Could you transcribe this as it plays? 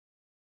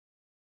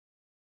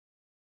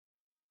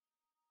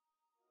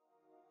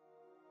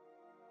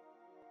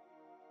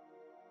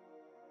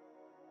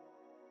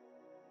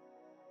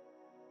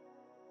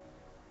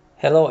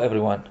Hello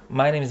everyone,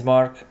 my name is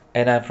Mark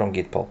and I'm from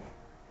Gitpol.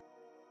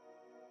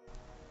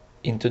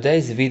 In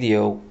today's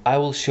video, I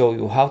will show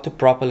you how to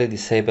properly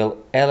disable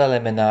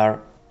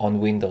LLMNR on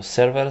Windows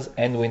servers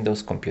and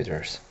Windows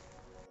computers.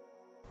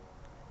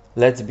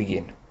 Let's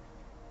begin.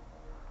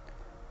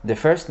 The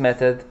first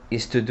method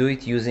is to do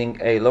it using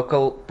a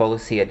local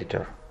policy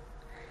editor.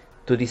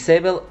 To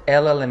disable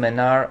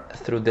LLMNR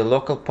through the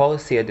local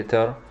policy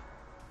editor,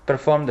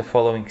 perform the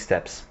following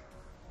steps.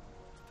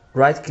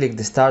 Right-click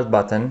the Start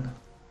button,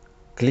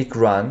 click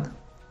Run,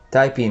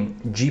 type in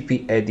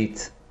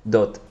gpedit.msc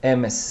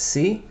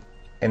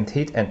and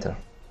hit Enter.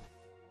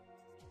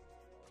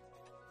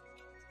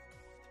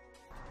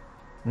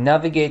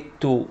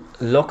 Navigate to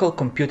Local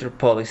Computer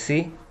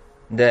Policy,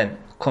 then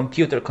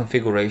Computer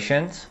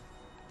Configurations,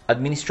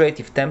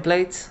 Administrative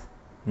Templates,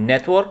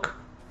 Network,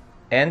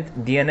 and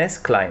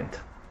DNS Client.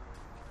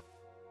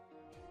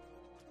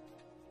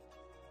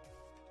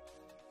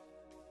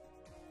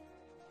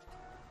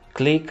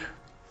 Click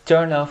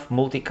Turn off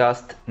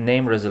multicast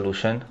name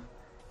resolution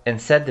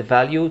and set the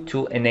value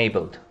to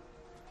Enabled.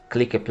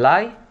 Click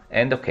Apply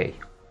and OK.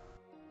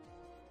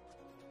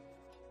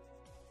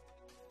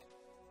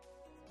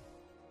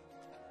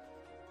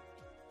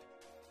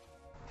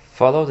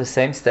 Follow the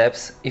same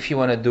steps if you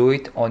want to do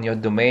it on your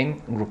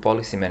domain group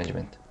policy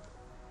management.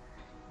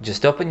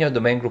 Just open your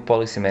domain group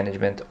policy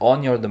management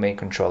on your domain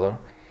controller,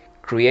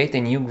 create a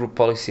new group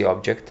policy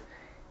object,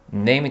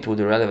 name it with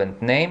the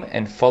relevant name,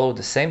 and follow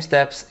the same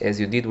steps as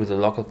you did with the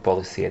local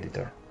policy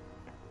editor.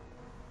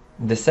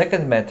 The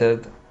second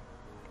method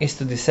is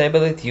to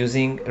disable it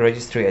using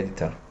Registry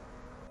Editor.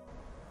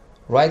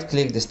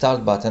 Right-click the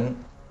Start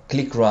button,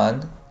 click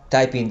Run,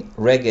 type in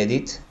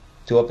regedit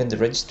to open the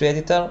Registry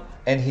Editor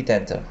and hit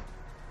Enter.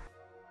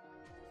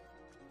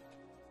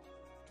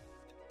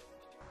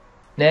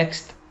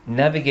 Next,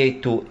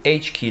 navigate to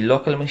HKey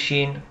Local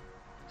Machine,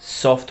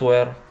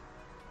 Software,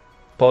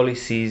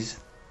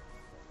 Policies,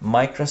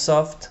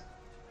 Microsoft,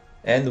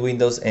 and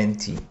Windows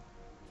NT.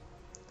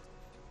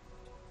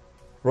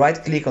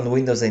 Right-click on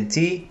Windows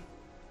NT,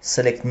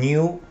 select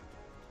New,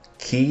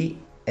 Key,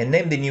 and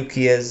name the new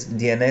key as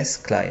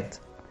DNS Client.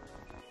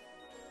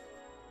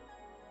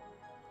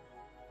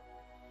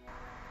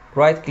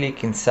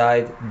 Right-click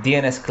inside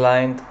DNS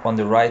Client on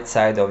the right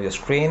side of your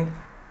screen,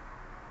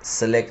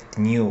 select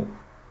New,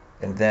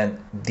 and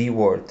then the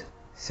word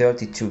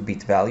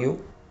 32-bit value.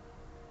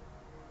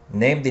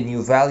 Name the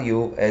new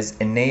value as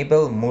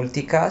Enable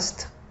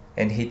Multicast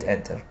and hit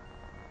Enter.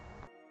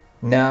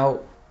 Now,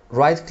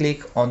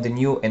 right-click on the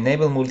new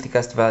Enable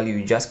Multicast value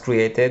you just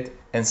created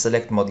and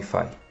select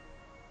Modify.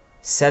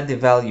 Set the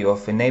value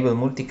of Enable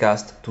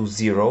Multicast to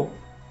 0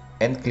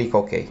 and click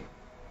OK.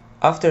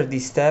 After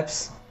these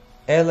steps,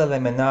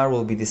 LLMNR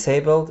will be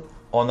disabled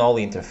on all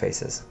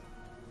interfaces.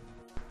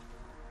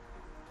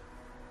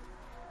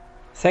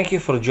 Thank you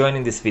for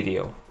joining this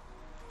video.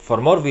 For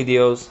more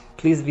videos,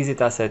 please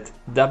visit us at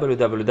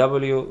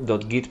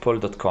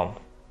www.gitpol.com.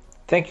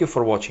 Thank you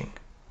for watching.